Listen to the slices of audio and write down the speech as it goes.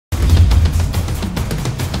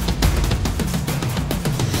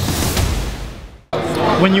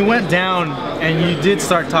When you went down and you did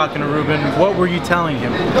start talking to Ruben, what were you telling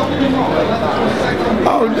him?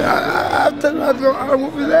 Oh, I told him I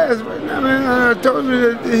whoop his ass right now, man. I told him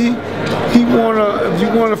that if you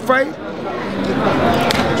wanna fight,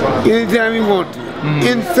 anytime he wants to.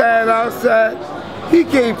 Inside, outside, he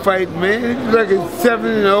can't fight, man. He's like a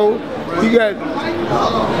 7-0. He got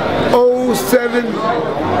 0-7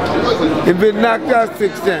 and been knocked out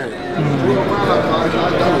 6 times.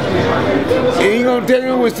 And you gonna take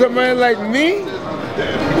him with somebody like me?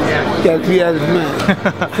 Gotta be out of his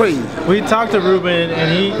mind. Crazy. We talked to Ruben,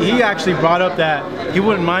 and he actually brought up that he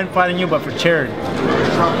wouldn't mind fighting you, but for charity.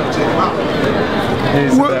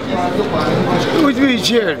 What do you mean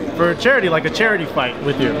charity? For charity, like a charity fight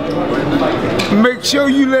with you. Make sure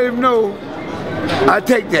you let him know I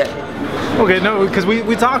take that. Okay, no, because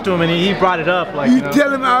we talked to him and he brought it up. Like, you tell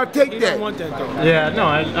him I'll take that. He doesn't want that though. Yeah, no,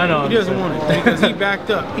 I know. He doesn't want it because he backed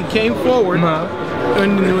up. He came forward.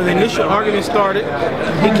 When the initial argument started,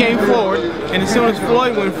 he came forward, and as soon as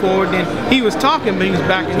Floyd went forward, then he was talking, but he was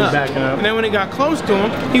backing up. And then when it got close to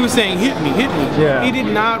him, he was saying, "Hit me, hit me." Yeah. He did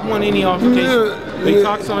not want any altercation. He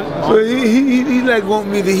talks on. But he like want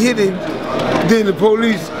me to hit him. Then the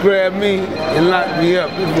police grab me and lock me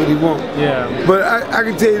up. That's what he wants. Yeah. But I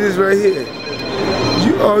can tell you this right here.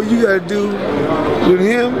 All you gotta do with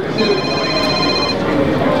him.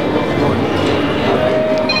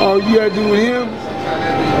 All you gotta do with him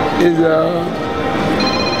is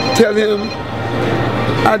tell him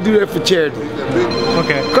I do that for charity.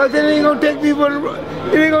 Okay. Cause it ain't gonna take me but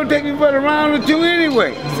a round or two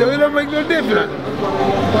anyway. So it don't make no difference.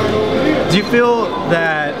 Do you feel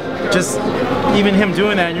that just even him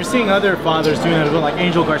doing that, and you're seeing other fathers doing that as well, like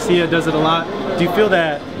Angel Garcia does it a lot. Do you feel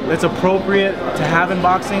that it's appropriate to have in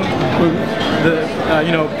boxing?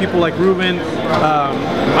 People like Ruben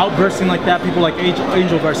outbursting like that, people like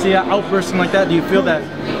Angel Garcia outbursting like that. Do you feel that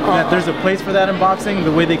there's a place for that in boxing,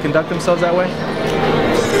 the way they conduct themselves that way?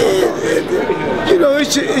 You know,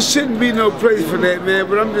 it shouldn't be no place for that, man.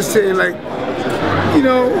 But I'm just saying, like, you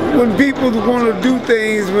know, when people want to do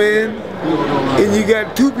things, man, and you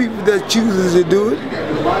got two people that chooses to do it,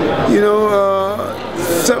 you know,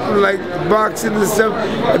 something like boxing and stuff,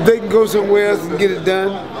 if they can go somewhere else and get it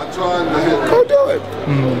done, go do it.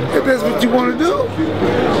 If that's what you want to do.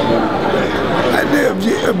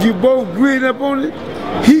 And if you both agreeing up on it,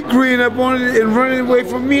 he agreeing up on it and running away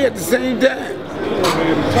from me at the same time.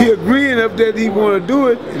 He agreeing up that he want to do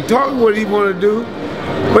it and talking what he want to do,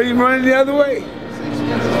 but he running the other way.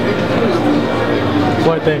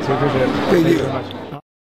 Boy, thanks. We appreciate it. Thank you. Very much.